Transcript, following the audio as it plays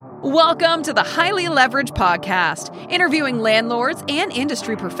Welcome to the Highly Leveraged Podcast, interviewing landlords and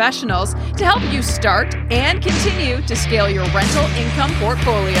industry professionals to help you start and continue to scale your rental income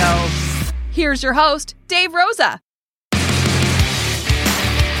portfolio. Here's your host, Dave Rosa.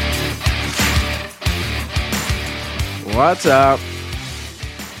 What's up?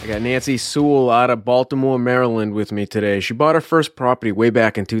 I got Nancy Sewell out of Baltimore, Maryland with me today. She bought her first property way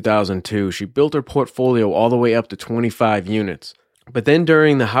back in 2002. She built her portfolio all the way up to 25 units. But then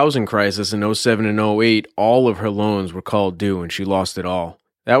during the housing crisis in 07 and 08, all of her loans were called due and she lost it all.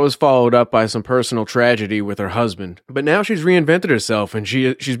 That was followed up by some personal tragedy with her husband. But now she's reinvented herself and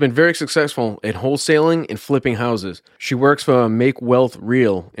she's been very successful at wholesaling and flipping houses. She works for Make Wealth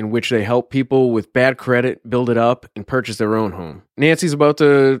Real, in which they help people with bad credit build it up and purchase their own home. Nancy's about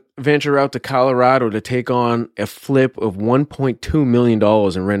to venture out to Colorado to take on a flip of $1.2 million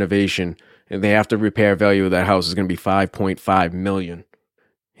in renovation. And the after repair value of that house is going to be $5.5 million.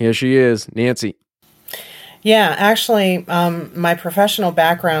 Here she is, Nancy. Yeah, actually, my professional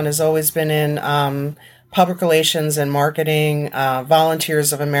background has always been in public relations and marketing,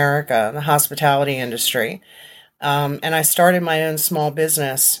 Volunteers of America, the hospitality industry. And I started my own small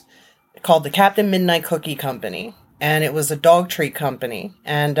business called the Captain Midnight Cookie Company. And it was a dog treat company.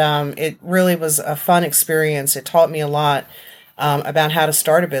 And it really was a fun experience. It taught me a lot about how to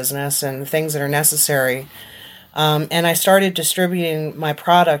start a business and the things that are necessary. And I started distributing my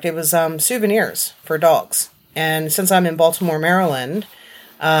product. It was souvenirs for dogs. And since I'm in Baltimore, Maryland,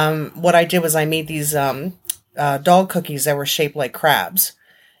 what I did was I made these dog cookies that were shaped like crabs.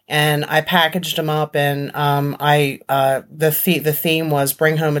 And I packaged them up, and the theme was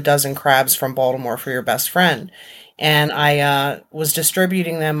bring home a dozen crabs from Baltimore for your best friend. And I was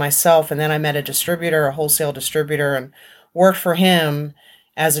distributing them myself, and then I met a distributor, a wholesale distributor, and worked for him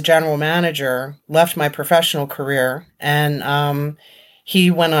as a general manager, left my professional career, and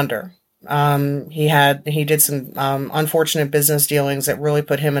he went under. He did some unfortunate business dealings that really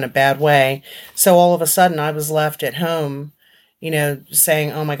put him in a bad way. So all of a sudden I was left at home,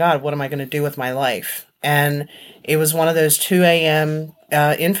 saying, oh my God, what am I going to do with my life? And it was one of those 2 a.m.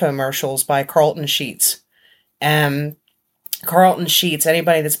 Infomercials by Carlton Sheets. And Carlton Sheets,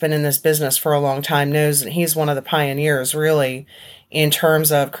 anybody that's been in this business for a long time knows that he's one of the pioneers, really, in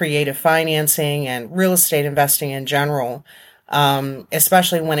terms of creative financing and real estate investing in general,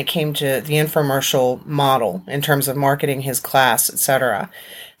 especially when it came to the infomercial model in terms of marketing his class, etc.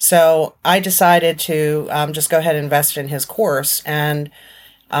 So I decided to just go ahead and invest in his course. And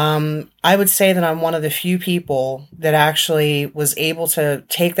I would say that I'm one of the few people that actually was able to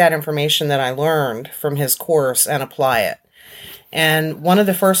take that information that I learned from his course and apply it. And one of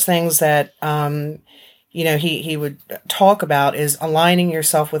the first things that, he would talk about is aligning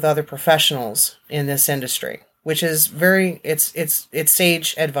yourself with other professionals in this industry, which is it's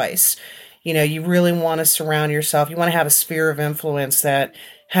sage advice. You really want to surround yourself. You want to have a sphere of influence that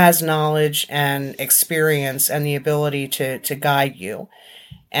has knowledge and experience and the ability to guide you.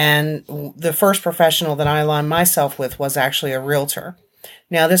 And the first professional that I aligned myself with was actually a realtor.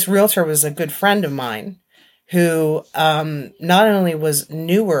 Now, this realtor was a good friend of mine, who not only was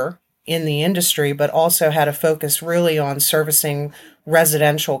newer in the industry, but also had a focus really on servicing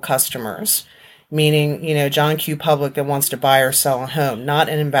residential customers, meaning, John Q. Public that wants to buy or sell a home, not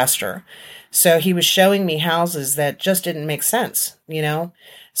an investor. So he was showing me houses that just didn't make sense,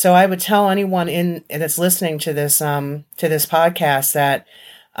 So I would tell anyone that's listening to this podcast that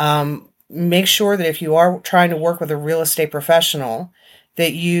make sure that if you are trying to work with a real estate professional,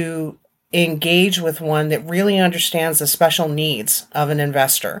 that you engage with one that really understands the special needs of an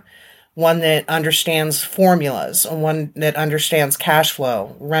investor, one that understands formulas, one that understands cash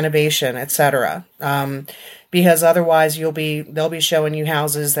flow, renovation, etc. Because otherwise they'll be showing you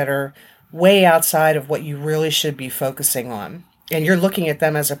houses that are way outside of what you really should be focusing on. And you're looking at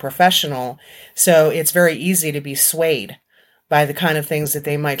them as a professional, so it's very easy to be swayed by the kind of things that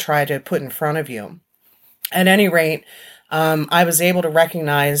they might try to put in front of you. At any rate, I was able to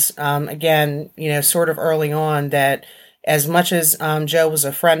recognize, again, sort of early on that as much as Joe was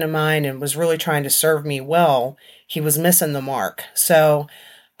a friend of mine and was really trying to serve me well, he was missing the mark. So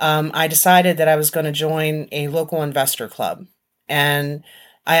I decided that I was going to join a local investor club. And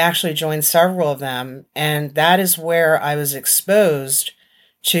I actually joined several of them. And that is where I was exposed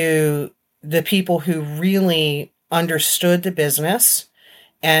to the people who really understood the business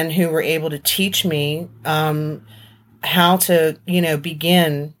and who were able to teach me how to,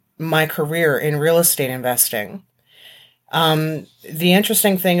 begin my career in real estate investing. The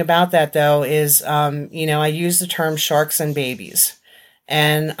interesting thing about that, though, is, I use the term sharks and babies.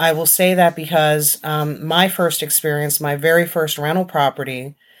 And I will say that because my first experience, my very first rental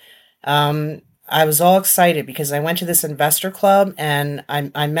property, I was all excited because I went to this investor club and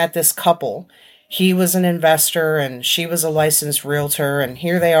I met this couple. He was an investor and she was a licensed realtor. And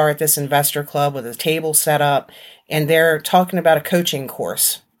here they are at this investor club with a table set up and they're talking about a coaching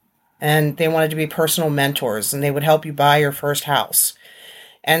course. And they wanted to be personal mentors and they would help you buy your first house.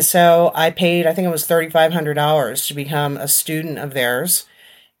 And so I paid, I think it was $3,500 to become a student of theirs.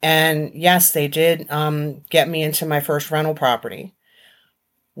 And yes, they did get me into my first rental property.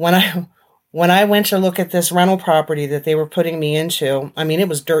 When I went to look at this rental property that they were putting me into, I mean, it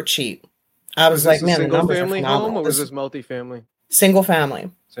was dirt cheap. I was like, man, the numbers are phenomenal. Home, or was this multifamily? Single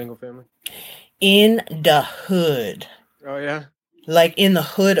family. Single family. In the hood. Oh, yeah? Like in the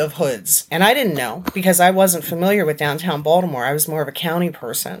hood of hoods. And I didn't know because I wasn't familiar with downtown Baltimore. I was more of a county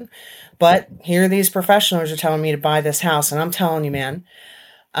person. But here these professionals are telling me to buy this house. And I'm telling you, man,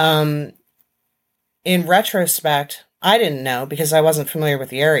 in retrospect, I didn't know because I wasn't familiar with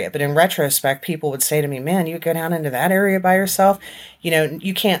the area. But in retrospect, people would say to me, man, you go down into that area by yourself. You know,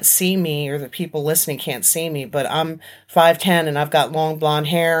 you can't see me or the people listening can't see me, but I'm 5'10" and I've got long blonde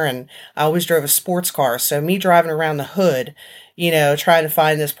hair and I always drove a sports car. So me driving around the hood, you know, trying to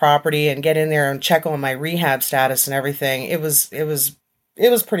find this property and get in there and check on my rehab status and everything. It was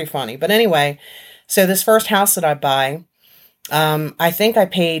pretty funny. But anyway, so this first house that I buy, I think I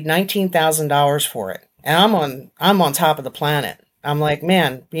paid $19,000 for it. And I'm on top of the planet. I'm like,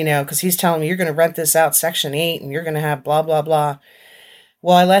 man, you know, because he's telling me you're going to rent this out Section 8 and you're going to have blah, blah, blah.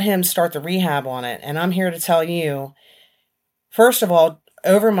 Well, I let him start the rehab on it. And I'm here to tell you, first of all,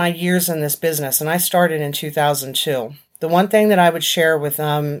 over my years in this business, and I started in 2002, the one thing that I would share with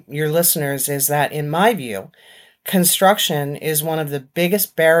your listeners is that in my view, construction is one of the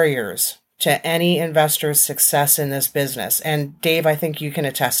biggest barriers to any investor's success in this business. And Dave, I think you can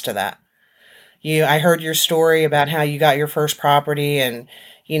attest to that. I heard your story about how you got your first property and,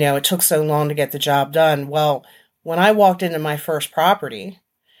 you know, it took so long to get the job done. Well, when I walked into my first property,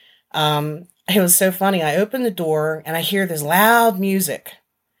 it was so funny. I opened the door and I hear this loud music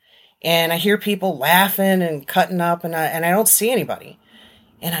and I hear people laughing and cutting up and I don't see anybody.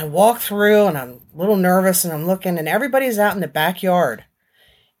 And I walk through and I'm a little nervous and I'm looking and everybody's out in the backyard.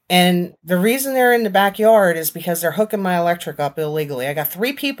 And the reason they're in the backyard is because they're hooking my electric up illegally. I got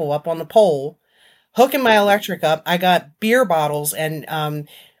 3 people up on the pole hooking my electric up. I got beer bottles and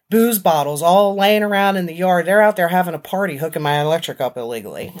booze bottles all laying around in the yard. They're out there having a party hooking my electric up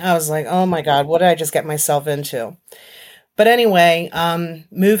illegally. I was like, oh my God, what did I just get myself into? But anyway,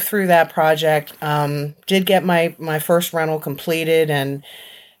 moved through that project, did get my first rental completed and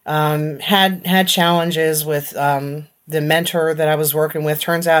had challenges with the mentor that I was working with.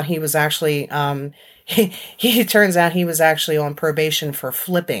 Turns out he was actually turns out he was actually on probation for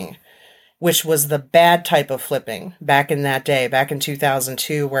flipping, which was the bad type of flipping back in that day, back in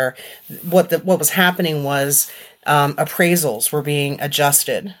 2002, where what was happening was appraisals were being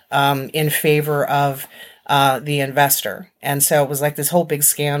adjusted in favor of the investor. And so it was like this whole big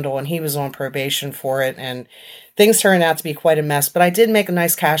scandal, and he was on probation for it, and things turned out to be quite a mess. But I did make a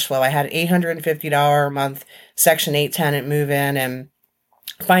nice cash flow. I had an $850 a month Section 8 tenant move in, and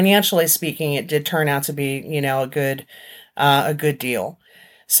financially speaking, it did turn out to be, you know, a good deal.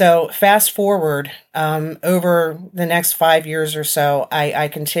 So fast forward, over the next 5 years or so, I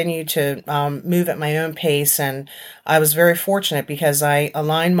continued to move at my own pace, and I was very fortunate because I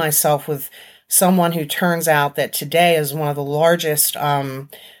aligned myself with someone who turns out that today is one of the largest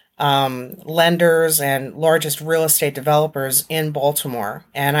lenders and largest real estate developers in Baltimore.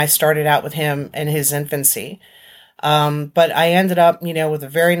 And I started out with him in his infancy. But I ended up, you know, with a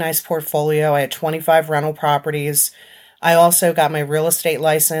very nice portfolio. I had 25 rental properties. I also got my real estate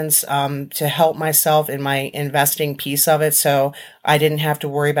license to help myself in my investing piece of it, so I didn't have to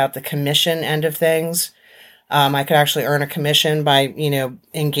worry about the commission end of things. I could actually earn a commission by, you know,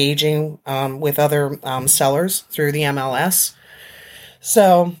 engaging with other sellers through the MLS.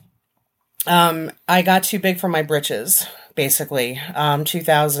 So I got too big for my britches, basically.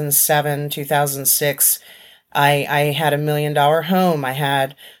 2007, 2006, I had $1 million home. I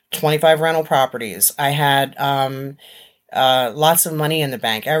had 25 rental properties. I had lots of money in the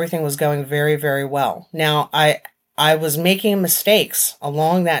bank. Everything was going very, very well. Now, I was making mistakes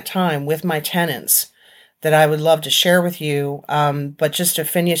along that time with my tenants that I would love to share with you, but just to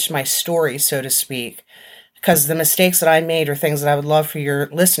finish my story, so to speak, because the mistakes that I made are things that I would love for your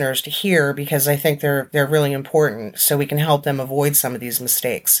listeners to hear, because I think they're really important, so we can help them avoid some of these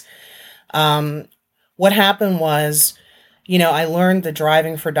mistakes. What happened was, you know, I learned the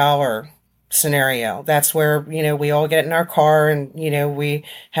driving for dollar scenario. That's where, we all get in our car and, we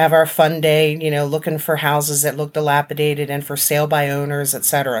have our fun day, looking for houses that look dilapidated and for sale by owners,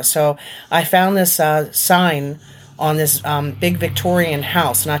 etc. So I found this sign on this big Victorian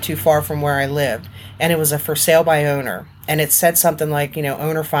house not too far from where I lived, and it was a for sale by owner. And it said something like,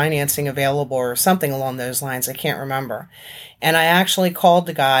 owner financing available or something along those lines. I can't remember. And I actually called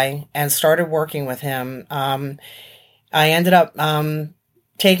the guy and started working with him. I ended up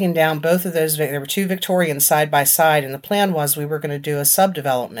taking down both of those. There were two Victorians side by side, and the plan was we were going to do a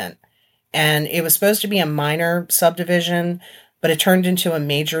subdevelopment. And it was supposed to be a minor subdivision, but it turned into a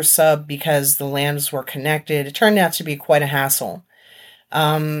major sub because the lands were connected. It turned out to be quite a hassle.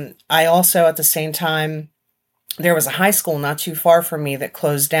 I also, at the same time, there was a high school not too far from me that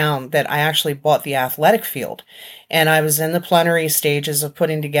closed down that I actually bought the athletic field. And I was in the plenary stages of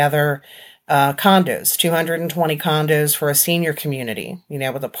putting together condos, 220 condos for a senior community,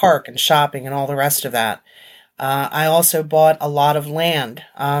 with a park and shopping and all the rest of that. I also bought a lot of land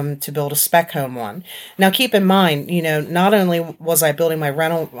to build a spec home on. Now, keep in mind, not only was I building my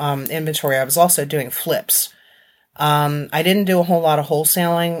rental inventory, I was also doing flips. I didn't do a whole lot of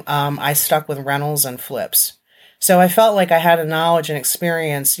wholesaling. I stuck with rentals and flips. So I felt like I had a knowledge and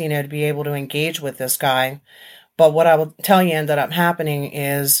experience, to be able to engage with this guy. But what I will tell you ended up happening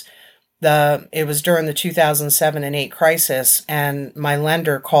is it was during the 2007 and 8 crisis, and my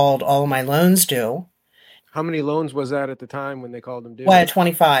lender called all of my loans due. How many loans was that at the time when they called them due? Well, I had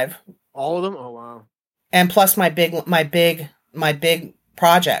 25. All of them? Oh, wow. And plus my big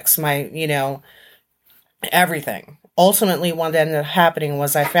projects, everything. Ultimately, what ended up happening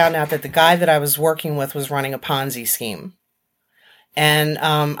was I found out that the guy that I was working with was running a Ponzi scheme. And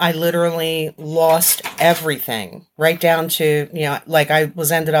I literally lost everything, right down to,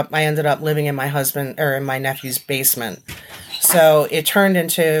 I ended up living in my nephew's basement. So it turned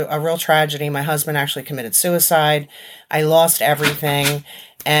into a real tragedy. My husband actually committed suicide. I lost everything.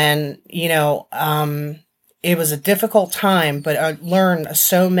 And, it was a difficult time, but I learned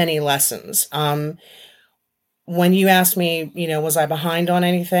so many lessons. When you asked me, was I behind on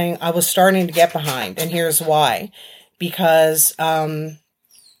anything? I was starting to get behind, and here's why. Because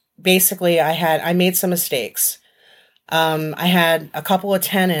basically I made some mistakes. I had a couple of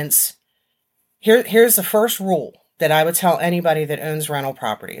tenants. Here's the first rule that I would tell anybody that owns rental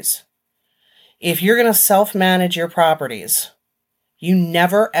properties. If you're going to self-manage your properties, you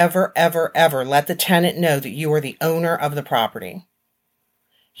never, ever, ever, ever let the tenant know that you are the owner of the property.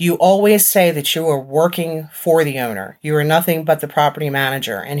 You always say that you are working for the owner. You are nothing but the property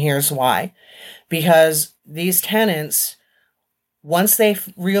manager. And here's why. Because these tenants, once they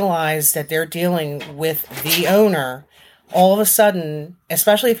realize that they're dealing with the owner, all of a sudden,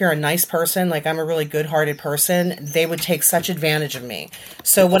 especially if you're a nice person, like I'm a really good-hearted person, they would take such advantage of me.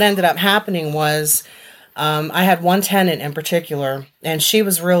 So what ended up happening was I had one tenant in particular, and she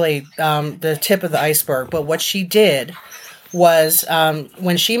was really the tip of the iceberg. But what she did was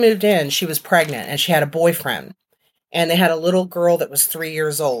when she moved in, she was pregnant and she had a boyfriend, and they had a little girl that was 3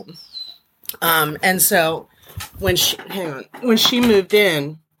 years old. And so when she moved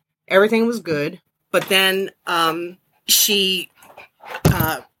in, everything was good. But then her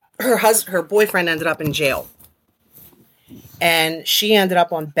boyfriend ended up in jail, and she ended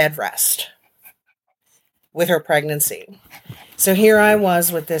up on bed rest with her pregnancy. So here I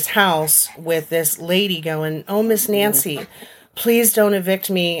was with this house with this lady going, "Oh, Miss Nancy, please don't evict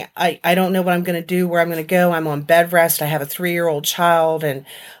me. I don't know what I'm going to do, where I'm going to go. I'm on bed rest. I have a 3-year-old child, and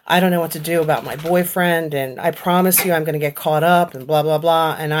I don't know what to do about my boyfriend. And I promise you I'm going to get caught up," and blah, blah,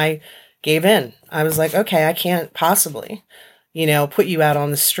 blah. And I gave in. I was like, okay, I can't possibly, put you out on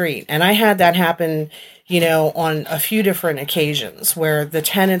the street. And I had that happen, on a few different occasions where the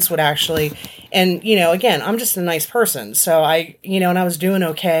tenants would actually, and, again, I'm just a nice person. So and I was doing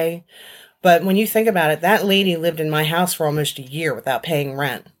okay. But when you think about it, that lady lived in my house for almost a year without paying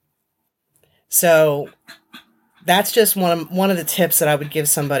rent. So that's just one of the tips that I would give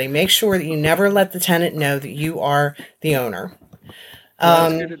somebody. Make sure that you never let the tenant know that you are the owner.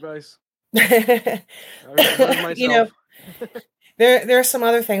 That's good advice. There are some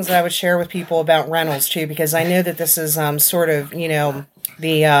other things that I would share with people about rentals too, because I know that this is sort of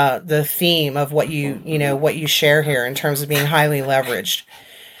the theme of what you share here in terms of being highly leveraged.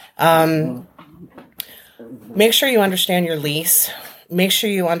 Make sure you understand your lease. Make sure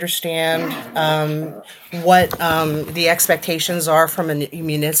you understand what the expectations are from a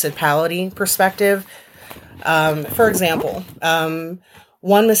municipality perspective. For example,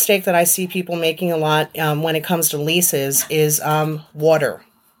 one mistake that I see people making a lot when it comes to leases is water.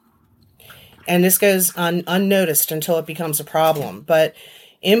 And this goes unnoticed until it becomes a problem. But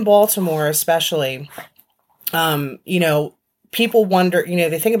in Baltimore, especially, people wonder,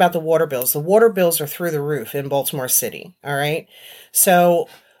 they think about the water bills. The water bills are through the roof in Baltimore City. All right. So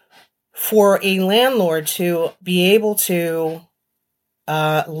for a landlord to be able to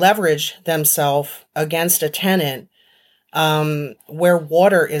leverage themselves against a tenant where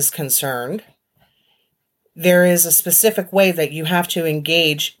water is concerned, there is a specific way that you have to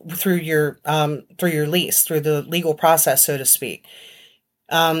engage through your lease, through the legal process, so to speak.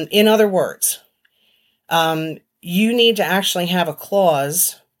 In other words, you need to actually have a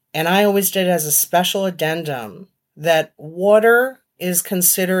clause, and I always did it as a special addendum, that water is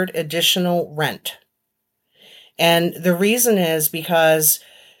considered additional rent. And the reason is because,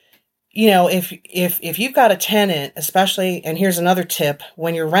 if you've got a tenant, especially, and here's another tip,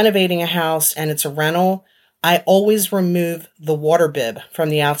 when you're renovating a house and it's a rental, I always remove the water bib from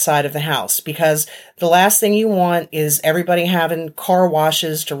the outside of the house, because the last thing you want is everybody having car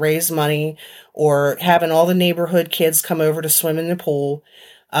washes to raise money, or having all the neighborhood kids come over to swim in the pool.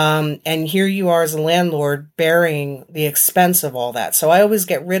 And here you are as a landlord bearing the expense of all that. So I always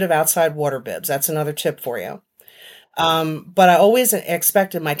get rid of outside water bibs. That's another tip for you. But I always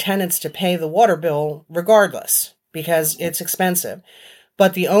expected my tenants to pay the water bill regardless, because it's expensive.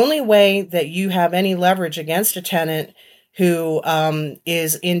 But the only way that you have any leverage against a tenant who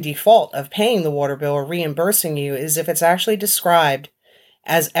is in default of paying the water bill or reimbursing you is if it's actually described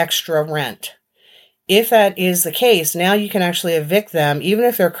as extra rent. If that is the case, now you can actually evict them. Even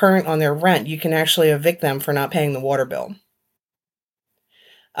if they're current on their rent, you can actually evict them for not paying the water bill.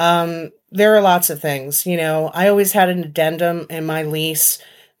 There are lots of things. I always had an addendum in my lease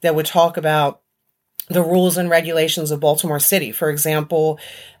that would talk about the rules and regulations of Baltimore City. For example,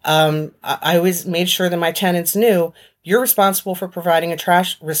 I always made sure that my tenants knew you're responsible for providing a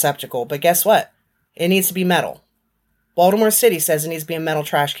trash receptacle, but guess what? It needs to be metal. Baltimore City says it needs to be a metal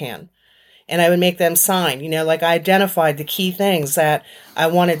trash can. And I would make them sign, I identified the key things that I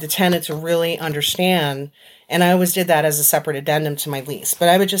wanted the tenant to really understand. And I always did that as a separate addendum to my lease. But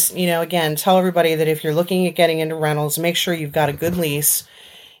I would just, again, tell everybody that if you're looking at getting into rentals, make sure you've got a good lease.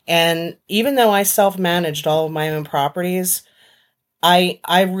 And even though I self-managed all of my own properties, I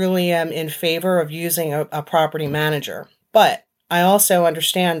really am in favor of using a property manager. But I also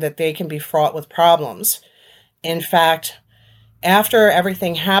understand that they can be fraught with problems. In fact, after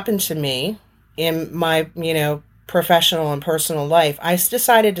everything happened to me in my, professional and personal life, I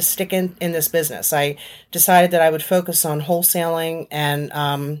decided to stick in this business. I decided that I would focus on wholesaling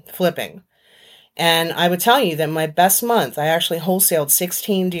and flipping. And I would tell you that my best month, I actually wholesaled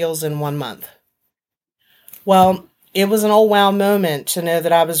 16 deals in 1 month. Well, it was an oh wow moment to know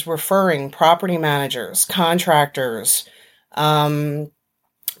that I was referring property managers, contractors,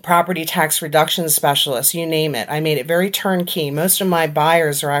 property tax reduction specialists, you name it. I made it very turnkey. Most of my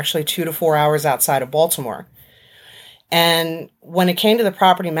buyers are actually 2 to 4 hours outside of Baltimore. And when it came to the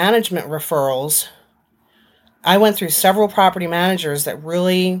property management referrals, I went through several property managers that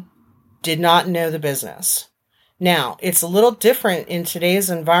really did not know the business. Now, it's a little different in today's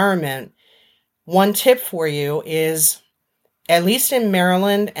environment. One tip for you is, at least in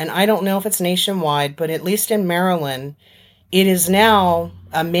Maryland, and I don't know if it's nationwide, but at least in Maryland, it is now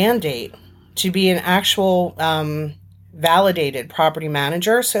a mandate to be an actual validated property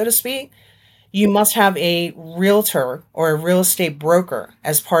manager, so to speak. You must have a realtor or a real estate broker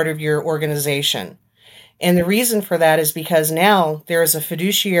as part of your organization. And the reason for that is because now there is a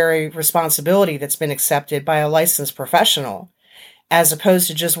fiduciary responsibility that's been accepted by a licensed professional, as opposed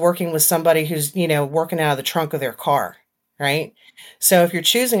to just working with somebody who's, working out of the trunk of their car, right? So if you're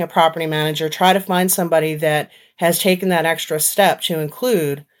choosing a property manager, try to find somebody that has taken that extra step to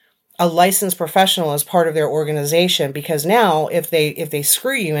include a licensed professional as part of their organization, because now if they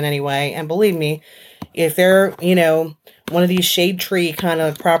screw you in any way, and believe me, if they're, one of these shade tree kind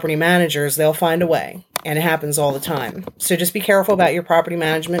of property managers, they'll find a way. And it happens all the time. So just be careful about your property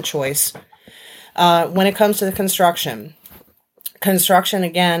management choice. When it comes to the construction,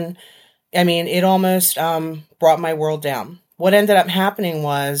 again, it almost brought my world down. What ended up happening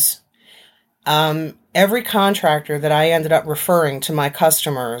was every contractor that I ended up referring to my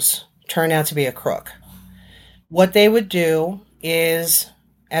customers turned out to be a crook. What they would do is,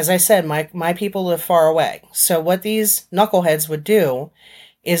 as I said, my people live far away. So what these knuckleheads would do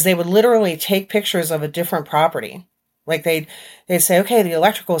is they would literally take pictures of a different property. Like they'd say, okay, the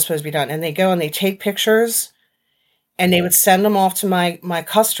electrical is supposed to be done. And they go and they take pictures and they would send them off to my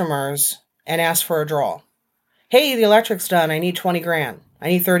customers and ask for a draw. Hey, the electric's done. I need 20 grand. I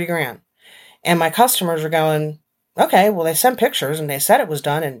need 30 grand. And my customers are going, okay, well, they sent pictures and they said it was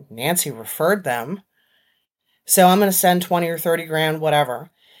done and Nancy referred them. So I'm going to send 20 or 30 grand, whatever.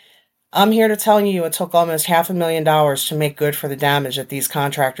 I'm here to tell you it took almost $500,000 to make good for the damage that these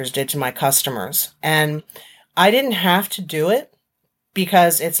contractors did to my customers. And I didn't have to do it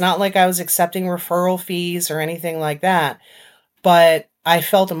because it's not like I was accepting referral fees or anything like that. But I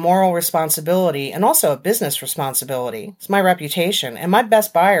felt a moral responsibility and also a business responsibility. It's my reputation. And my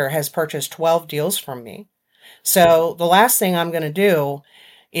best buyer has purchased 12 deals from me. So the last thing I'm going to do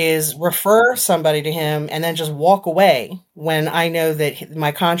is refer somebody to him and then just walk away when I know that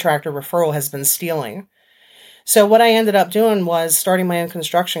my contractor referral has been stealing. So what I ended up doing was starting my own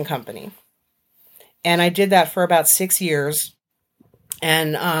construction company. And I did that for about 6 years.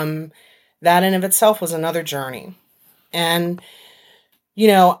 And that in of itself was another journey. And, you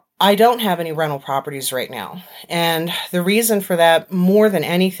know, I don't have any rental properties right now. And the reason for that, more than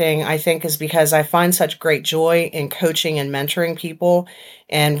anything, I think is because I find such great joy in coaching and mentoring people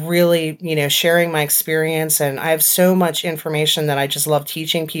and really, you know, sharing my experience. And I have so much information that I just love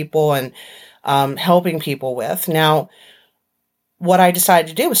teaching people and helping people with. Now, what I decided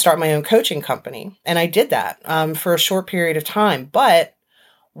to do was start my own coaching company. And I did that for a short period of time. But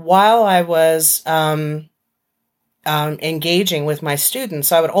while I was engaging with my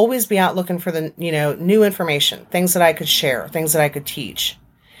students, I would always be out looking for the, you know, new information, things that I could share, things that I could teach.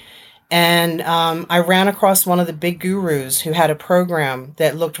 And I ran across one of the big gurus who had a program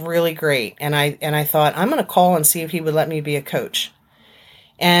that looked really great. And I thought, I'm going to call and see if he would let me be a coach.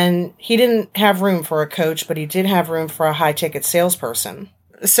 And he didn't have room for a coach, but he did have room for a high ticket salesperson.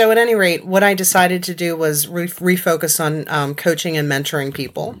 So at any rate, what I decided to do was refocus on coaching and mentoring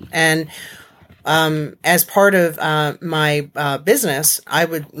people. And as part of my business, I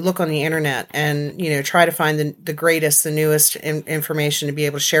would look on the internet and, you know, try to find the greatest, the newest information to be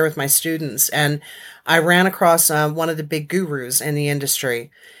able to share with my students. And I ran across one of the big gurus in the industry.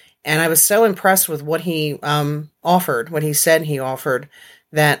 And I was so impressed with what he offered, what he said he offered,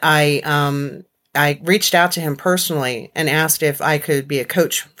 that I reached out to him personally and asked if I could be a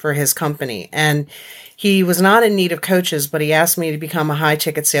coach for his company. And he was not in need of coaches, but he asked me to become a high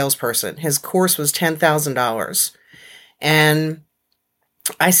ticket salesperson. His course was $10,000. And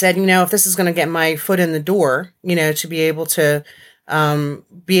I said, you know, if this is going to get my foot in the door, you know, to be able to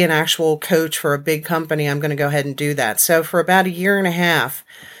be an actual coach for a big company, I'm going to go ahead and do that. So for about 1.5 years,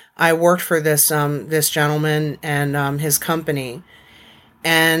 I worked for this gentleman and his company.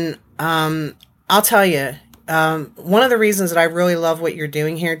 And I'll tell you, one of the reasons that I really love what you're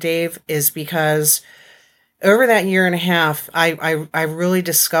doing here, Dave, is because over that 1.5 years, I really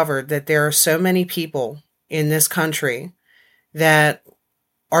discovered that there are so many people in this country that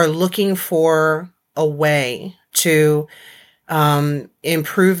are looking for a way to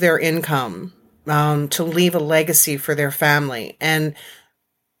improve their income, to leave a legacy for their family. And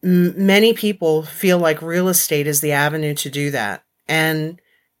many people feel like real estate is the avenue to do that. And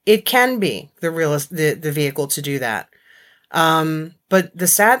it can be the vehicle to do that. But the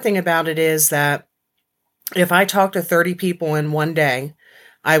sad thing about it is that if I talk to 30 people in one day,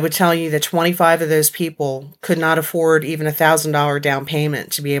 I would tell you that 25 of those people could not afford even $1,000 down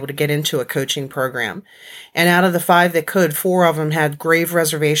payment to be able to get into a coaching program. And out of the 5 that could, 4 of them had grave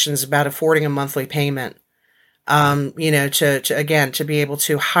reservations about affording a monthly payment, you know, to be able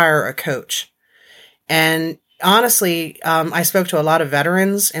to hire a coach. And honestly, I spoke to a lot of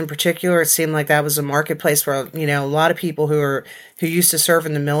veterans in particular. It seemed like that was a marketplace where, you know, a lot of people who used to serve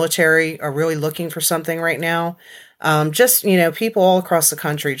in the military are really looking for something right now. Just, you know, people all across the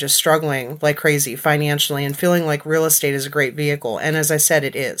country just struggling like crazy financially and feeling like real estate is a great vehicle. And as I said,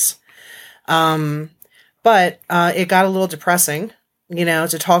 it is. But it got a little depressing, you know,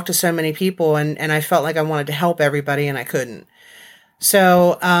 to talk to so many people. And I felt like I wanted to help everybody and I couldn't.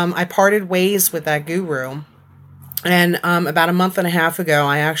 So I parted ways with that guru. And about 1.5 months ago,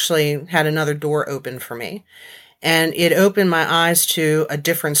 I actually had another door open for me. And it opened my eyes to a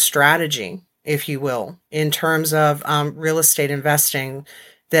different strategy, if you will, in terms of real estate investing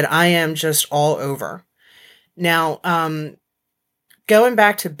that I am just all over. Now, going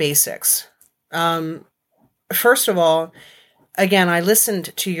back to basics. First of all, again, I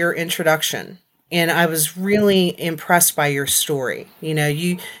listened to your introduction. And I was really impressed by your story. You know,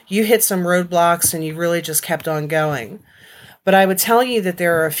 you hit some roadblocks and you really just kept on going. But I would tell you that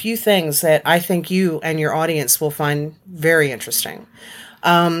there are a few things that I think you and your audience will find very interesting.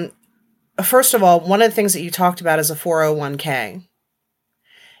 First of all, one of the things that you talked about is a 401k.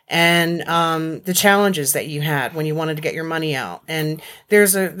 And the challenges that you had when you wanted to get your money out. And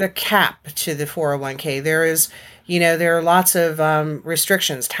there's the cap to the 401k. There is, you know, there are lots of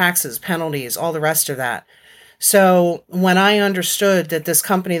restrictions, taxes, penalties, all the rest of that. So when I understood that this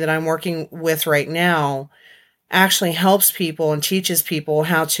company that I'm working with right now actually helps people and teaches people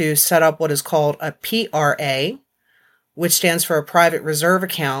how to set up what is called a PRA, which stands for a private reserve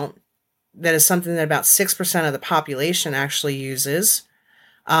account. That is something that about 6% of the population actually uses.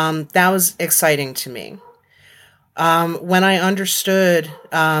 That was exciting to me. When I understood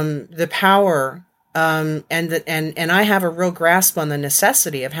the power and I have a real grasp on the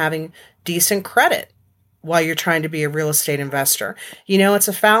necessity of having decent credit while you're trying to be a real estate investor. You know, it's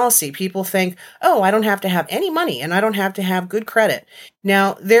a fallacy. People think, oh, I don't have to have any money and I don't have to have good credit.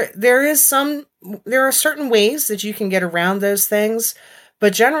 Now, there are certain ways that you can get around those things,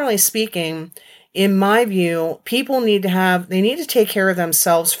 but generally speaking, in my view, people need to take care of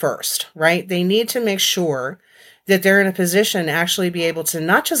themselves first, right? They need to make sure that they're in a position to actually be able to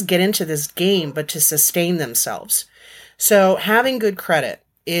not just get into this game, but to sustain themselves. So having good credit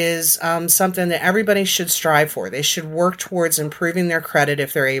is something that everybody should strive for. They should work towards improving their credit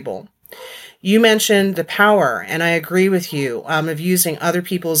if they're able. You mentioned the power, and I agree with you, of using other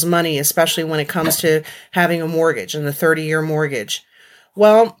people's money, especially when it comes to having a mortgage and the 30-year mortgage.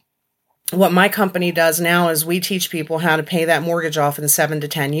 Well, what my company does now is we teach people how to pay that mortgage off in 7 to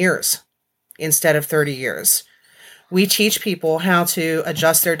 10 years instead of 30 years. We teach people how to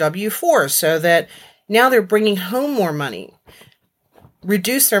adjust their W-4 so that now they're bringing home more money,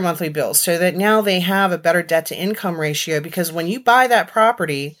 reduce their monthly bills so that now they have a better debt to income ratio, because when you buy that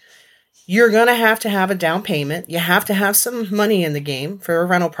property, you're going to have a down payment. You have to have some money in the game for a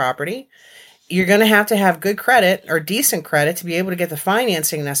rental property. You're going to have good credit or decent credit to be able to get the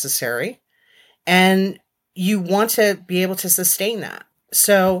financing necessary. And you want to be able to sustain that.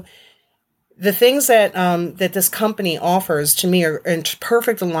 So the things that this company offers to me are in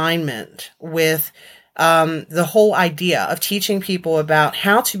perfect alignment with the whole idea of teaching people about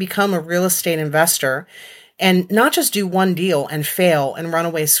how to become a real estate investor and not just do one deal and fail and run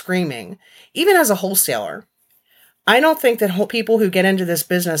away screaming. Even as a wholesaler, I don't think that people who get into this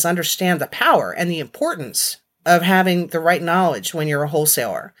business understand the power and the importance of having the right knowledge when you're a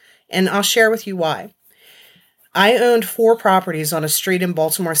wholesaler. And I'll share with you why. I owned 4 properties on a street in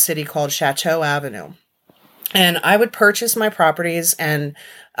Baltimore City called Chateau Avenue. And I would purchase my properties and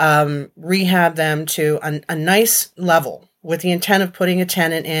rehab them to a nice level with the intent of putting a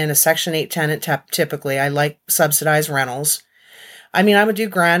tenant in, a Section 8 tenant typically. I like subsidized rentals. I mean, I would do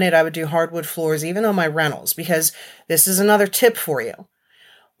granite, I would do hardwood floors, even on my rentals, because this is another tip for you.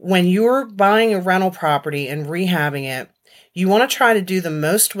 When you're buying a rental property and rehabbing it, you want to try to do the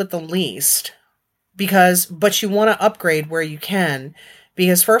most with the least, but you want to upgrade where you can,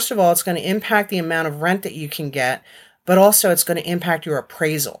 because first of all, it's going to impact the amount of rent that you can get, but also it's going to impact your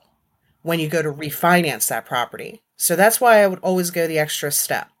appraisal when you go to refinance that property. So that's why I would always go the extra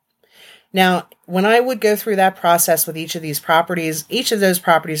step. Now, when I would go through that process with each of these properties, each of those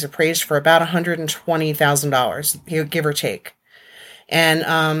properties appraised for about $120,000, give or take.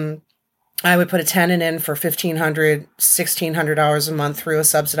 And I would put a tenant in for $1,500, $1,600 a month through a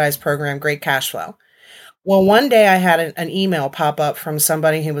subsidized program, great cash flow. Well, one day I had an email pop up from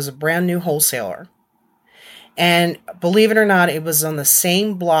somebody who was a brand new wholesaler. And believe it or not, it was on the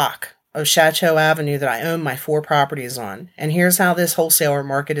same block of Chateau Avenue that I own my 4 properties on. And here's how this wholesaler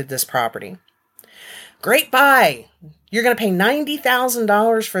marketed this property. Great buy. You're going to pay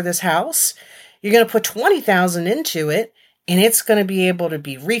 $90,000 for this house. You're going to put $20,000 into it, and it's going to be able to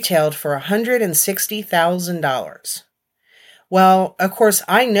be retailed for $160,000. Well, of course,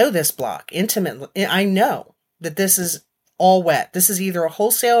 I know this block intimately. I know that this is all wet. This is either a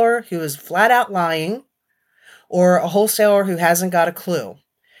wholesaler who is flat out lying or a wholesaler who hasn't got a clue.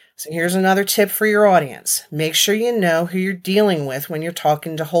 So here's another tip for your audience. Make sure you know who you're dealing with when you're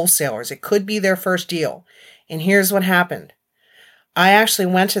talking to wholesalers. It could be their first deal. And here's what happened. I actually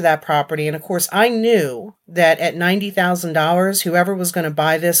went to that property, and of course, I knew that at $90,000, whoever was going to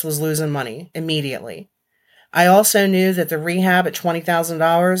buy this was losing money immediately. I also knew that the rehab at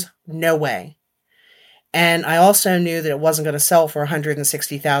 $20,000, no way. And I also knew that it wasn't going to sell for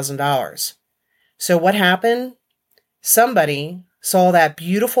 $160,000. So what happened? Somebody saw that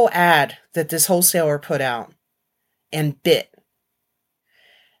beautiful ad that this wholesaler put out and bit.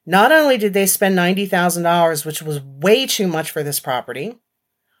 Not only did they spend $90,000, which was way too much for this property,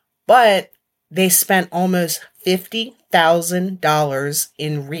 but they spent almost $50,000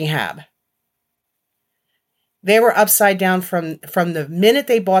 in rehab. They were upside down from the minute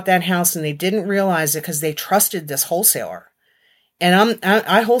they bought that house, and they didn't realize it because they trusted this wholesaler. And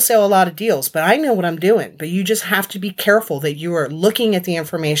I wholesale a lot of deals, but I know what I'm doing. But you just have to be careful that you are looking at the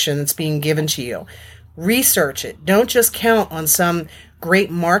information that's being given to you. Research it. Don't just count on some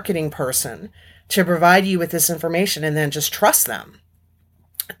great marketing person to provide you with this information and then just trust them.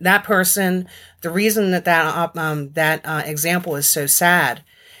 That person, the reason that example is so sad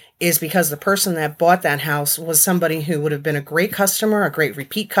is because the person that bought that house was somebody who would have been a great customer, a great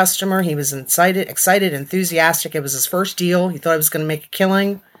repeat customer. He was excited, enthusiastic. It was his first deal. He thought he was going to make a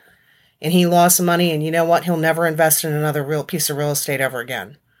killing, and he lost some money. And you know what? He'll never invest in another real piece of real estate ever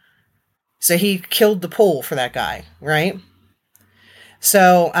again. So he killed the pool for that guy, right?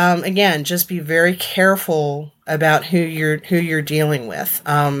 So again, just be very careful about who you're dealing with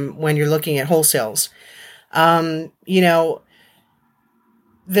when you're looking at wholesales.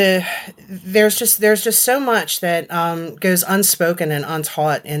 There's just so much that goes unspoken and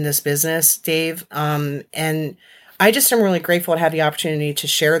untaught in this business, Dave. And I just am really grateful to have the opportunity to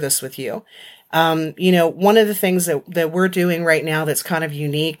share this with you. One of the things that we're doing right now that's kind of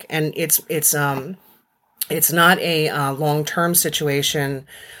unique, and it's not a long-term situation,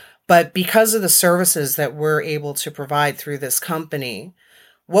 but because of the services that we're able to provide through this company,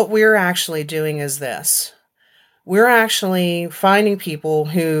 what we're actually doing is this. We're actually finding people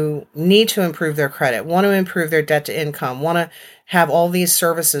who need to improve their credit, want to improve their debt to income, want to have all these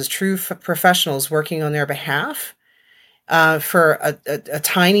services, true professionals working on their behalf for a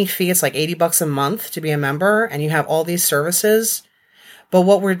tiny fee. It's like $80 a month to be a member, and you have all these services. But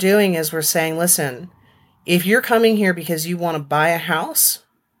what we're doing is we're saying, listen, if you're coming here because you want to buy a house,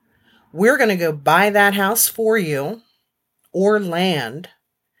 we're going to go buy that house for you or land,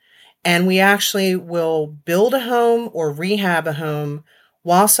 and we actually will build a home or rehab a home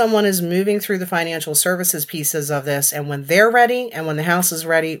while someone is moving through the financial services pieces of this. And when they're ready and when the house is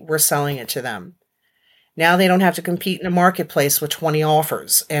ready, we're selling it to them. Now they don't have to compete in a marketplace with 20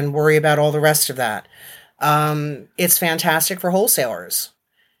 offers and worry about all the rest of that. It's fantastic for wholesalers.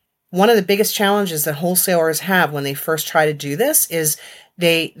 One of the biggest challenges that wholesalers have when they first try to do this is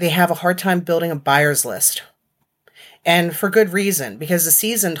they have a hard time building a buyer's list. And for good reason, because the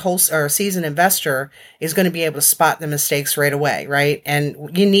seasoned investor is going to be able to spot the mistakes right away, right?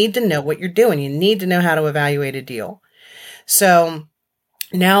 And you need to know what you're doing. You need to know how to evaluate a deal. So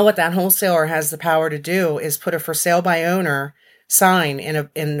now what that wholesaler has the power to do is put a for sale by owner sign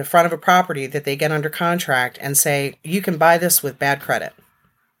in the front of a property that they get under contract and say, you can buy this with bad credit.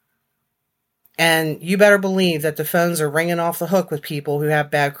 And you better believe that the phones are ringing off the hook with people who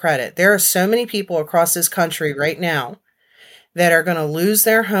have bad credit. There are so many people across this country right now that are going to lose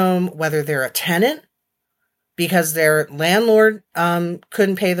their home, whether they're a tenant because their landlord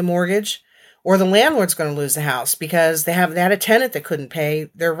couldn't pay the mortgage, or the landlord's going to lose the house because they had a tenant that couldn't pay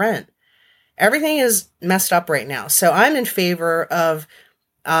their rent. Everything is messed up right now. So I'm in favor of,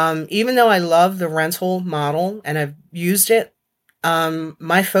 even though I love the rental model and I've used it,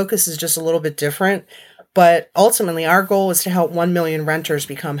 my focus is just a little bit different, but ultimately our goal is to help 1 million renters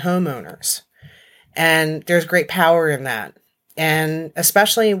become homeowners. And there's great power in that. And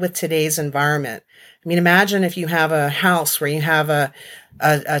especially with today's environment. I mean, imagine if you have a house where you have a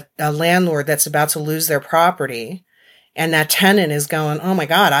landlord that's about to lose their property, and that tenant is going, oh my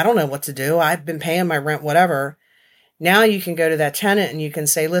God, I don't know what to do. I've been paying my rent, whatever. Now you can go to that tenant and you can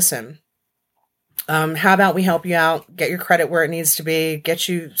say, listen, how about we help you out, get your credit where it needs to be, get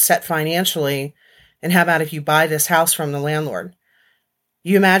you set financially, and how about if you buy this house from the landlord?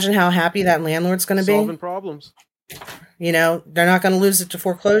 You imagine how happy that landlord's going to be? Solving problems. You know, they're not going to lose it to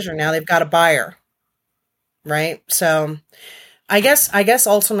foreclosure. Now they've got a buyer, right? So I guess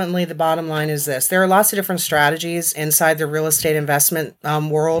ultimately the bottom line is this. There are lots of different strategies inside the real estate investment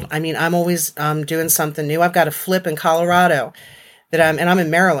world. I mean, I'm always doing something new. I've got a flip in Colorado and I'm in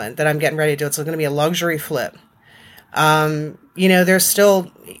Maryland that I'm getting ready to do. It's going to be a luxury flip. There's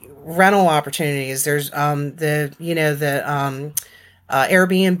still rental opportunities. There's Airbnb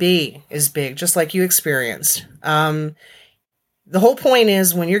is big, just like you experienced. The whole point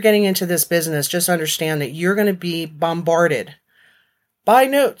is when you're getting into this business, just understand that you're going to be bombarded by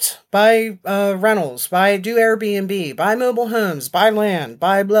notes, by rentals, do Airbnb, buy mobile homes, buy land,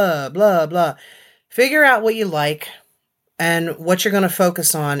 buy blah, blah, blah. Figure out what you like and what you're going to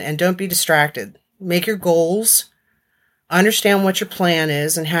focus on, and don't be distracted. Make your goals, understand what your plan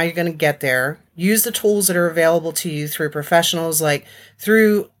is and how you're going to get there. Use the tools that are available to you through professionals, like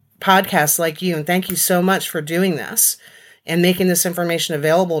through podcasts like you. And thank you so much for doing this and making this information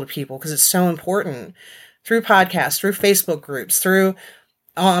available to people, because it's so important. Through podcasts, through Facebook groups, through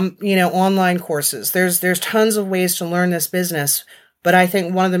online courses. There's tons of ways to learn this business. But I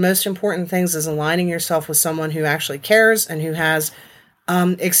think one of the most important things is aligning yourself with someone who actually cares and who has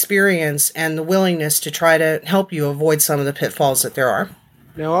experience and the willingness to try to help you avoid some of the pitfalls that there are.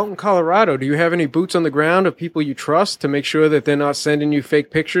 Now, out in Colorado, do you have any boots on the ground of people you trust to make sure that they're not sending you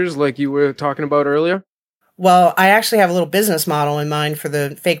fake pictures like you were talking about earlier? Well, I actually have a little business model in mind for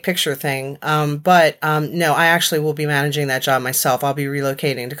the fake picture thing. But no, I actually will be managing that job myself. I'll be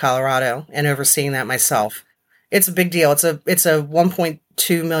relocating to Colorado and overseeing that myself. It's a big deal. It's a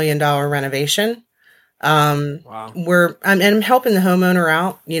 $1.2 million renovation. Wow. I'm helping the homeowner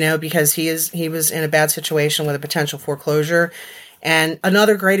out, because he was in a bad situation with a potential foreclosure. And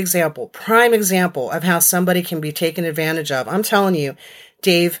another great example, prime example of how somebody can be taken advantage of. I'm telling you,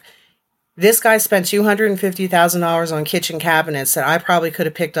 Dave, this guy spent $250,000 on kitchen cabinets that I probably could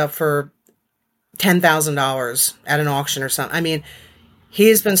have picked up for $10,000 at an auction or something. I mean, he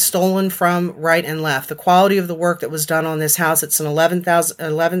has been stolen from right and left. The quality of the work that was done on this house, it's an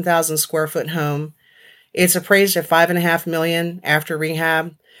 11,000 square foot home. It's appraised at $5.5 million after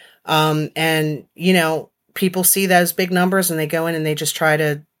rehab. And people see those big numbers and they go in and they just try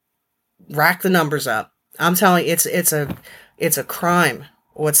to rack the numbers up. I'm telling you, it's a crime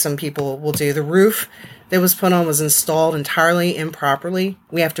what some people will do. The roof that was put on was installed entirely improperly.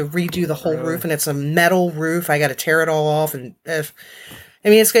 We have to redo the whole roof, and it's a metal roof. I got to tear it all off. And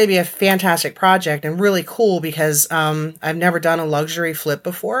it's going to be a fantastic project and really cool because I've never done a luxury flip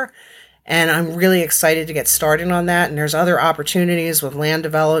before. And I'm really excited to get started on that. And there's other opportunities with land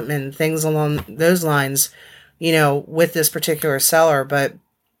development and things along those lines, with this particular seller. But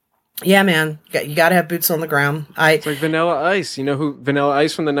yeah, man, you got to have boots on the ground. It's like Vanilla Ice. You know who Vanilla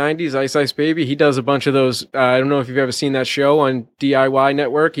Ice from the 90s, Ice Ice Baby? He does a bunch of those. I don't know if you've ever seen that show on DIY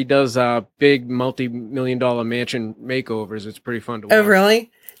Network. He does big multi-million-dollar mansion makeovers. It's pretty fun to watch. Oh,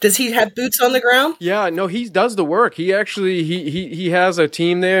 really? Does he have boots on the ground? Yeah, no, he does the work. He actually, he has a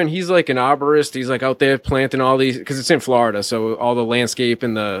team there, and he's like an arborist. He's like out there planting all these, because it's in Florida, so all the landscape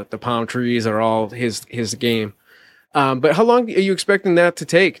and the palm trees are all his game. But how long are you expecting that to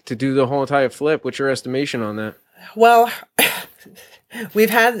take to do the whole entire flip? What's your estimation on that? Well, we've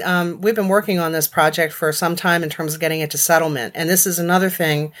been working on this project for some time in terms of getting it to settlement. And this is another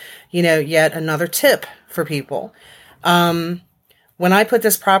thing, yet another tip for people. When I put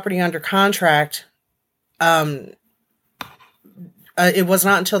this property under contract, it was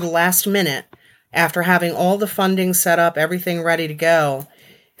not until the last minute, after having all the funding set up, everything ready to go,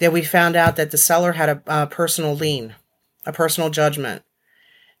 that we found out that the seller had a personal lien, a personal judgment.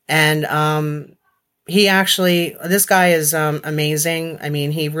 And this guy is amazing. I mean,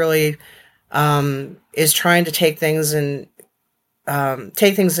 he really is trying to take things into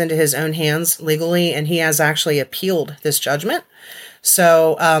his own hands legally, and he has actually appealed this judgment.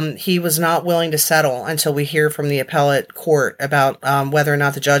 So he was not willing to settle until we hear from the appellate court about whether or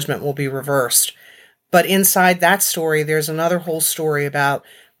not the judgment will be reversed. But inside that story, there's another whole story about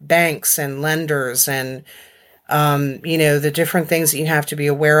banks and lenders and the different things that you have to be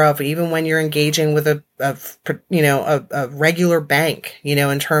aware of, even when you're engaging with a regular bank,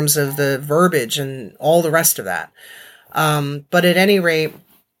 in terms of the verbiage and all the rest of that. But at any rate,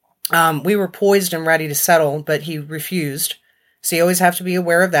 we were poised and ready to settle, but he refused. So you always have to be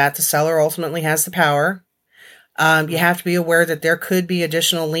aware of that. The seller ultimately has the power. You have to be aware that there could be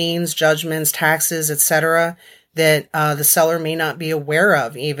additional liens, judgments, taxes, etc., that the seller may not be aware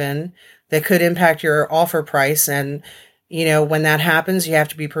of even, that could impact your offer price. And, when that happens, you have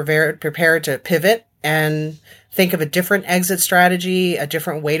to be prepared to pivot and think of a different exit strategy, a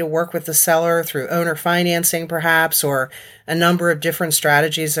different way to work with the seller through owner financing, perhaps, or a number of different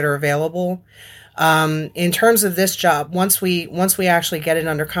strategies that are available. In terms of this job, once we actually get it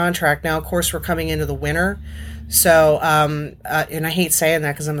under contract, now, of course, we're coming into the winter. So, and I hate saying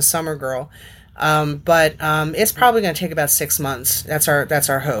that because I'm a summer girl. But it's probably going to take about 6 months. That's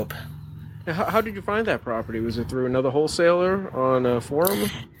our hope. How did you find that property? Was it through another wholesaler on a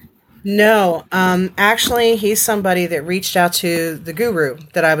forum? No, actually, he's somebody that reached out to the guru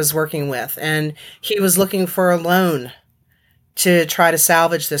that I was working with, and he was looking for a loan to try to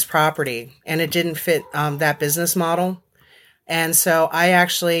salvage this property, and it didn't fit that business model. And so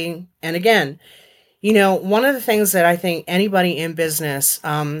and again, one of the things that I think anybody in business,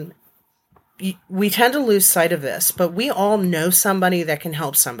 we tend to lose sight of this, but we all know somebody that can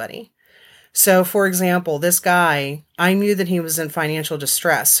help somebody. So, for example, this guy, I knew that he was in financial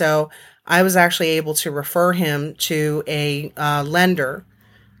distress. So I was actually able to refer him to a lender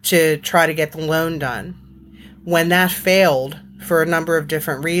to try to get the loan done. When that failed for a number of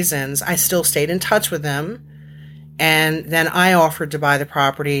different reasons, I still stayed in touch with him. And then I offered to buy the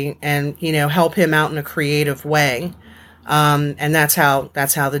property and, help him out in a creative way. And that's how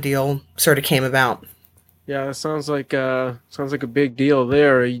the deal sort of came about. Yeah, that sounds like a big deal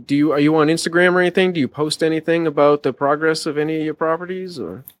there. Are you on Instagram or anything? Do you post anything about the progress of any of your properties?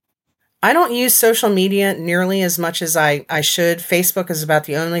 Or I don't use social media nearly as much as I should. Facebook is about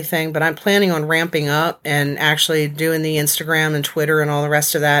the only thing, but I'm planning on ramping up and actually doing the Instagram and Twitter and all the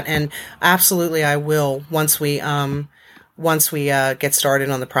rest of that. And absolutely, I will once we get started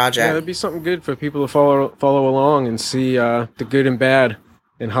on the project. Yeah, that'd be something good for people to follow along and see the good and bad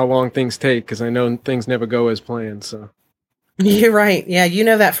and how long things take, because I know things never go as planned. So you're right. Yeah, you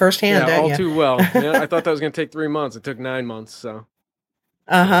know that firsthand, yeah, don't all you? too well. Yeah, I thought that was going to take 3 months. It took 9 months. So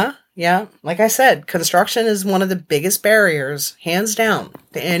uh-huh. Yeah. Like I said, construction is one of the biggest barriers, hands down,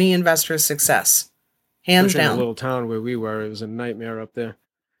 to any investor's success. Hands especially in down. a little town where we were, it was a nightmare up there.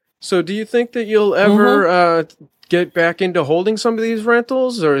 So do you think that you'll ever get back into holding some of these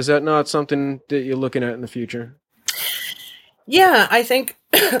rentals, or is that not something that you're looking at in the future? Yeah, I think,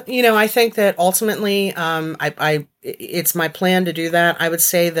 I think that ultimately, it's my plan to do that. I would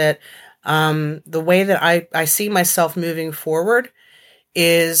say that the way that I see myself moving forward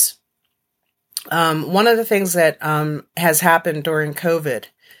is one of the things that has happened during COVID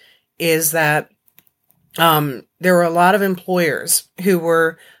is that there were a lot of employers who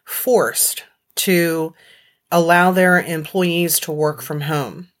were forced to allow their employees to work from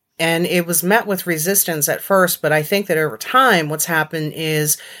home. And it was met with resistance at first, but I think that over time, what's happened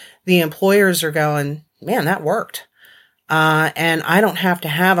is the employers are going, man, that worked. And I don't have to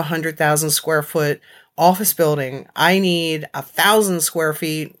have 100,000 square foot office building. I need 1,000 square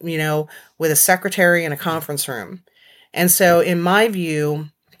feet, with a secretary and a conference room. And so in my view,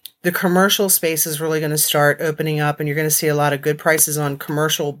 the commercial space is really going to start opening up, and you're going to see a lot of good prices on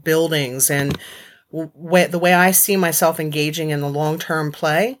commercial buildings. And the way I see myself engaging in the long-term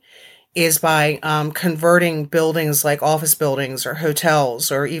play is by converting buildings like office buildings or hotels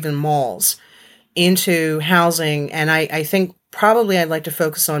or even malls into housing. And I think probably I'd like to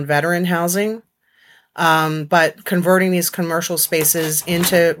focus on veteran housing, but converting these commercial spaces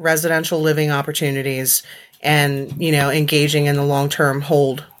into residential living opportunities and, engaging in the long-term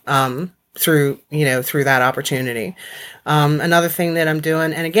hold through that opportunity. Another thing that I'm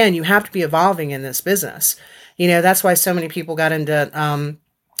doing, and again, you have to be evolving in this business. That's why so many people got into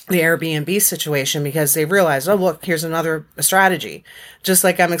the Airbnb situation, because they realized, oh, look, here's another strategy. Just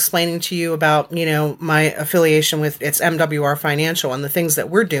like I'm explaining to you about, my affiliation with it's MWR Financial and the things that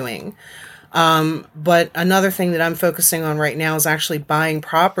we're doing. But another thing that I'm focusing on right now is actually buying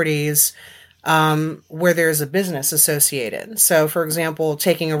properties where there's a business associated. So, for example,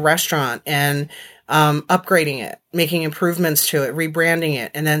 taking a restaurant and upgrading it, making improvements to it, rebranding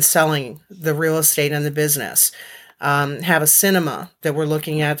it, and then selling the real estate and the business. Have a cinema that we're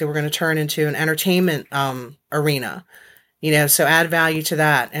looking at that we're going to turn into an entertainment arena, so add value to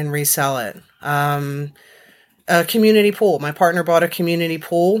that and resell it. A community pool. My partner bought a community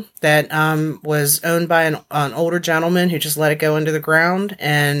pool that was owned by an older gentleman who just let it go into the ground,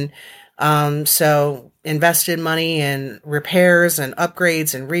 and so invested money in repairs and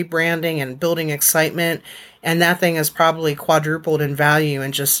upgrades and rebranding and building excitement, and that thing has probably quadrupled in value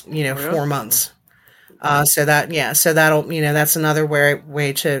in just 4 months. So that'll, that's another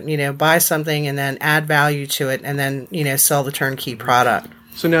way to, buy something and then add value to it and then, sell the turnkey product.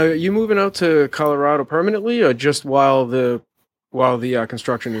 So now, are you moving out to Colorado permanently, or just while the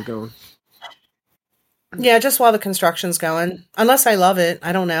construction is going? Yeah, just while the construction's going. Unless I love it.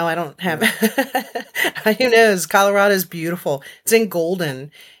 I don't know. I don't have... Who knows? Colorado is beautiful. It's in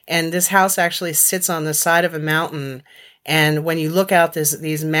Golden. And this house actually sits on the side of a mountain. And when you look out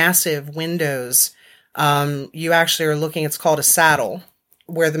these massive windows, you actually are looking, it's called a saddle,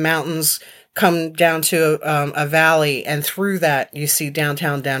 where the mountains come down to a valley, and through that you see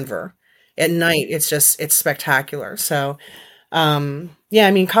downtown Denver. At night, it's spectacular. So,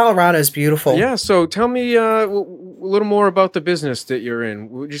 Colorado is beautiful. Yeah, so tell me a little more about the business that you're in.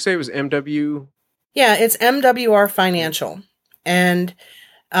 Would you say it was MW? Yeah, it's MWR Financial. And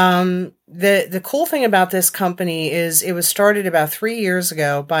the cool thing about this company is it was started about 3 years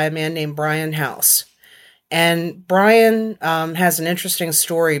ago by a man named Brian House. And Brian has an interesting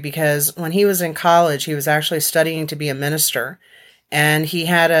story, because when he was in college, he was actually studying to be a minister. And he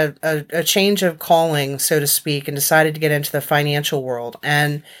had a change of calling, so to speak, and decided to get into the financial world.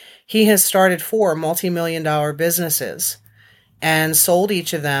 And he has started 4 multi-million-dollar businesses and sold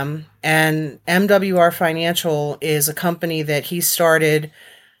each of them. And MWR Financial is a company that he started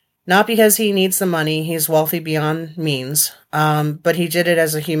not because he needs the money. He's wealthy beyond means. But he did it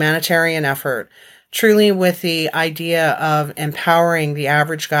as a humanitarian effort, truly with the idea of empowering the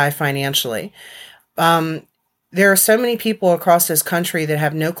average guy financially. There are so many people across this country that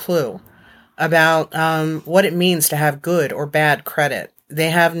have no clue about what it means to have good or bad credit. They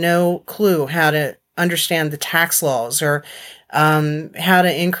have no clue how to understand the tax laws or how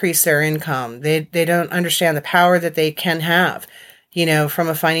to increase their income. They don't understand the power that they can have, from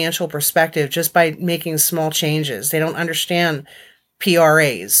a financial perspective, just by making small changes. They don't understand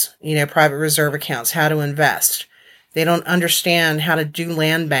PRAs, private reserve accounts, how to invest. They don't understand how to do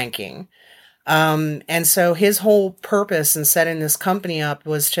land banking. And so his whole purpose in setting this company up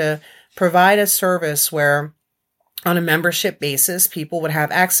was to provide a service where on a membership basis, people would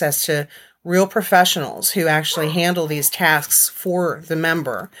have access to real professionals who actually handle these tasks for the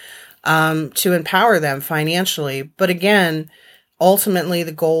member, to empower them financially. But again, ultimately,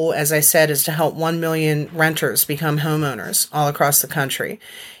 the goal, as I said, is to help 1 million renters become homeowners all across the country.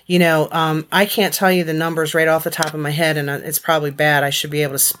 I can't tell you the numbers right off the top of my head, and it's probably bad. I should be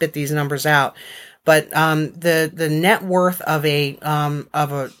able to spit these numbers out. But the net worth of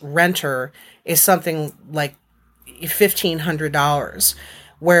a renter is something like $1,500,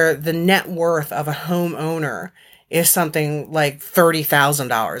 where the net worth of a homeowner is something like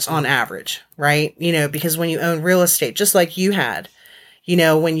 $30,000 on average, right? Because when you own real estate, just like you had,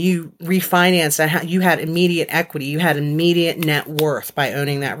 when you refinance, you had immediate equity, you had immediate net worth by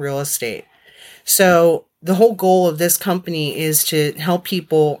owning that real estate. So the whole goal of this company is to help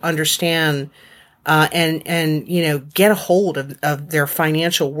people understand and get a hold of their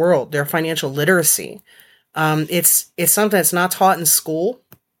financial world, their financial literacy. It's something that's not taught in school.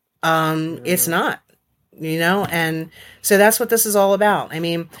 It's not, and so that's what this is all about.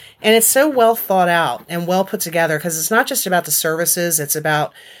 And it's so well thought out and well put together, because it's not just about the services. It's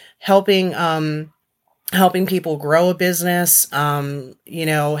about helping people grow a business,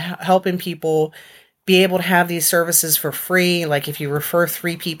 helping people be able to have these services for free. Like if you refer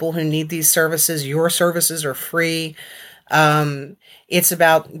 3 people who need these services, your services are free. It's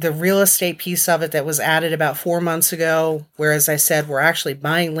about the real estate piece of it that was added about 4 months ago, where, as I said, we're actually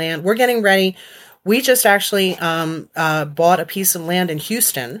buying land. We're getting ready. We just actually bought a piece of land in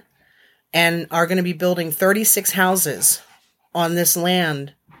Houston and are going to be building 36 houses on this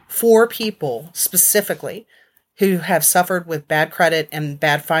land for people specifically who have suffered with bad credit and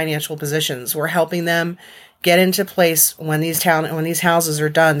bad financial positions. We're helping them get into place when these houses are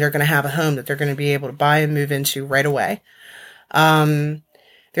done. They're going to have a home that they're going to be able to buy and move into right away.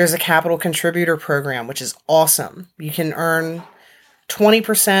 There's a capital contributor program, which is awesome. You can earn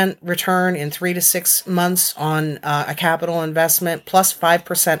 20% return in 3 to 6 months on a capital investment, plus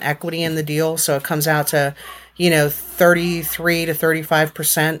 5% equity in the deal. So it comes out to, 33 to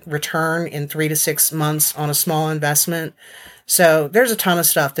 35% return in 3 to 6 months on a small investment. So there's a ton of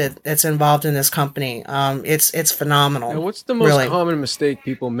stuff that's involved in this company. It's phenomenal. Now, what's the most common mistake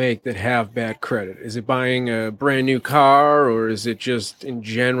people make that have bad credit? Is it buying a brand new car, or is it just in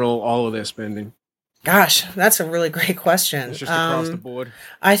general all of their spending? Gosh, that's a really great question. It's just across the board.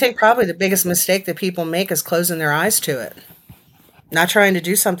 I think probably the biggest mistake that people make is closing their eyes to it, not trying to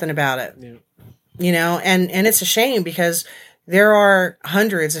do something about it. Yeah. And it's a shame, because there are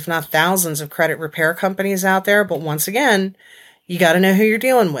hundreds, if not thousands, of credit repair companies out there. But once again, you got to know who you're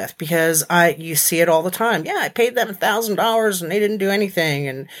dealing with, because you see it all the time. Yeah, I paid them $1,000 and they didn't do anything.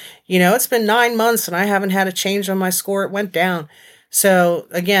 And, it's been 9 months and I haven't had a change on my score. It went down. So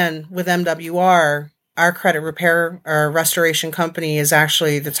again, with MWR, our credit repair or restoration company is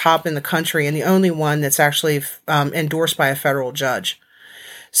actually the top in the country and the only one that's actually endorsed by a federal judge.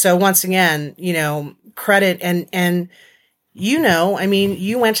 So once again, credit and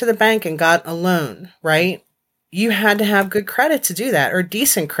you went to the bank and got a loan, right? You had to have good credit to do that, or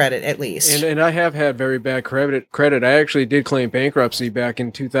decent credit at least. And I have had very bad credit. I actually did claim bankruptcy back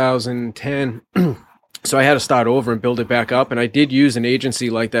in 2010. So I had to start over and build it back up. And I did use an agency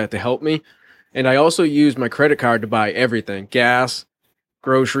like that to help me. And I also used my credit card to buy everything, gas,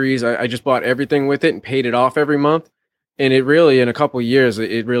 groceries. I just bought everything with it and paid it off every month. And it really, in a couple of years,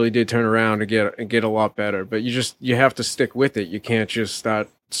 it really did turn around and get a lot better. But you have to stick with it. You can't just start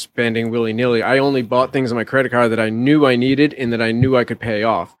spending willy-nilly. I only bought things on my credit card that I knew I needed and that I knew I could pay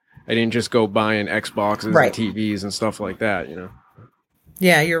off. I didn't just go buying Xboxes and TVs and stuff like that,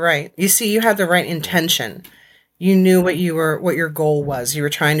 Yeah, you're right. You see, you had the right intention. You knew what your goal was. You were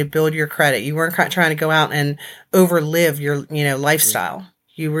trying to build your credit. You weren't trying to go out and overlive your, lifestyle.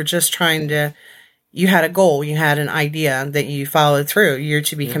 You were just trying to, you had a goal. You had an idea that you followed through. You're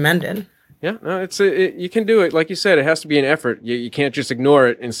to be commended. Yeah, no, you can do it. Like you said, it has to be an effort. You can't just ignore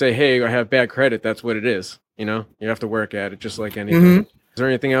it and say, hey, I have bad credit. That's what it is. You have to work at it just like anything. Mm-hmm. Is there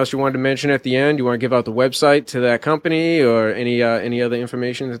anything else you wanted to mention at the end? You want to give out the website to that company or any other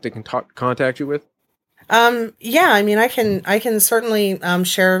information that they can contact you with? Yeah, I can certainly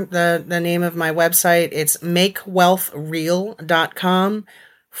share the name of my website. It's makewealthreal.com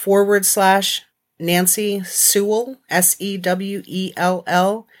Nancy Sewell, SEWELL,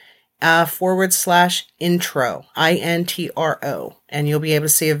 /intro, INTRO. And you'll be able to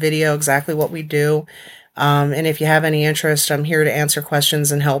see a video exactly what we do. And if you have any interest, I'm here to answer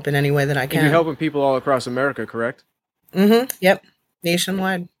questions and help in any way that I can. And you're helping people all across America, correct? Yep.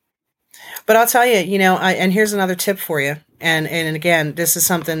 Nationwide. But I'll tell you, and here's another tip for you. And again, this is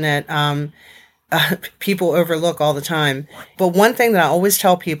something that people overlook all the time. But one thing that I always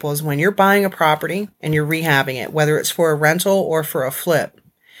tell people is when you're buying a property and you're rehabbing it, whether it's for a rental or for a flip,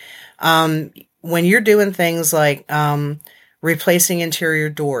 when you're doing things like replacing interior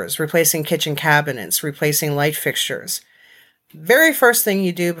doors, replacing kitchen cabinets, replacing light fixtures, very first thing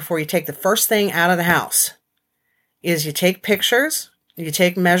you do before you take the first thing out of the house is you take pictures, you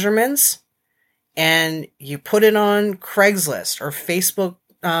take measurements, and you put it on Craigslist or Facebook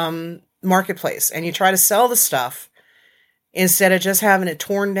Marketplace, and you try to sell the stuff instead of just having it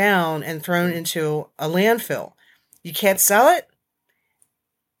torn down and thrown into a landfill. You can't sell it?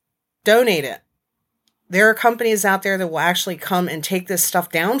 Donate it. There are companies out there that will actually come and take this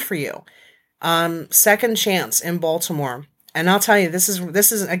stuff down for you. Second Chance in Baltimore. And I'll tell you, this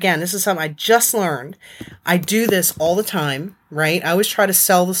is something I just learned. I do this all the time, right? I always try to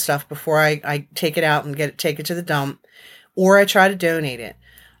sell the stuff before I take it out and take it to the dump, or I try to donate it.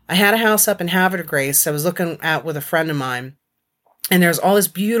 I had a house up in Havre de Grace I was looking at with a friend of mine, and there's all this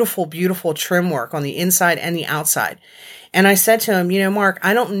beautiful, beautiful trim work on the inside and the outside. And I said to him, Mark,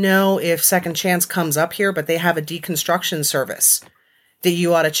 I don't know if Second Chance comes up here, but they have a deconstruction service that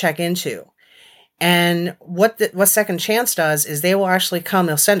you ought to check into. And what Second Chance does is they will actually come,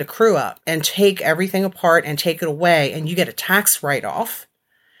 they'll send a crew up and take everything apart and take it away, and you get a tax write-off.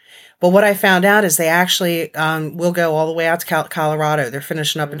 But what I found out is they actually will go all the way out to Colorado. They're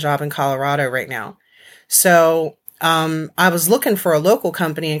finishing up a job in Colorado right now. So I was looking for a local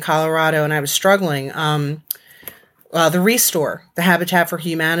company in Colorado, and I was struggling. The Restore, the Habitat for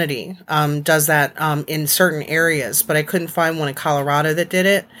Humanity, does that in certain areas, but I couldn't find one in Colorado that did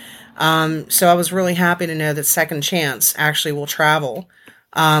it. So I was really happy to know that Second Chance actually will travel,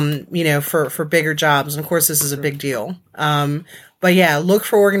 for bigger jobs. And of course, this is a big deal. But yeah, look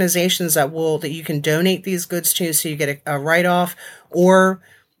for organizations that you can donate these goods to, so you get a write-off. Or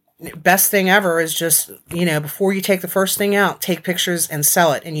best thing ever is just, before you take the first thing out, take pictures and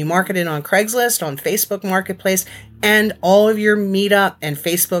sell it. And you market it on Craigslist, on Facebook Marketplace, and all of your Meetup and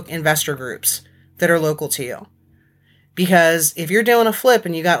Facebook investor groups that are local to you. Because if you're doing a flip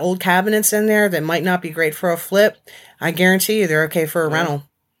and you got old cabinets in there that might not be great for a flip, I guarantee you they're okay for a rental.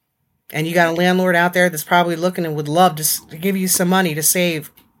 And you got a landlord out there that's probably looking and would love to give you some money to save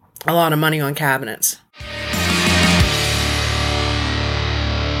a lot of money on cabinets.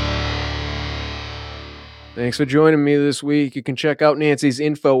 Thanks for joining me this week. You can check out Nancy's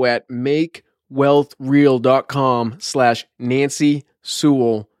info at makewealthreal.com/Nancy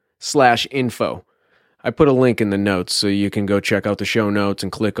Sewell/info. I put a link in the notes so you can go check out the show notes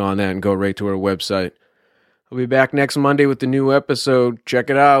and click on that and go right to our website. I'll be back next Monday with the new episode. Check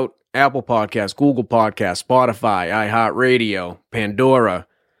it out. Apple Podcasts, Google Podcasts, Spotify, iHeartRadio, Pandora.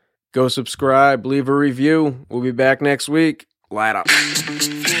 Go subscribe, leave a review. We'll be back next week. Light up.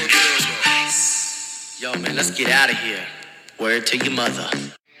 Yo, man, let's get out of here. Word to your mother.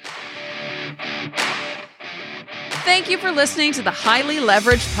 Thank you for listening to the Highly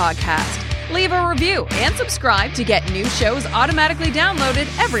Leveraged Podcast. Leave a review and subscribe to get new shows automatically downloaded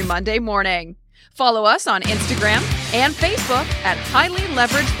every Monday morning. Follow us on Instagram and Facebook at Highly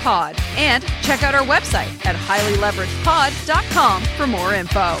Leveraged Pod, and check out our website at highlyleveragedpod.com for more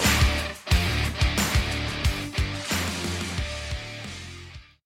info.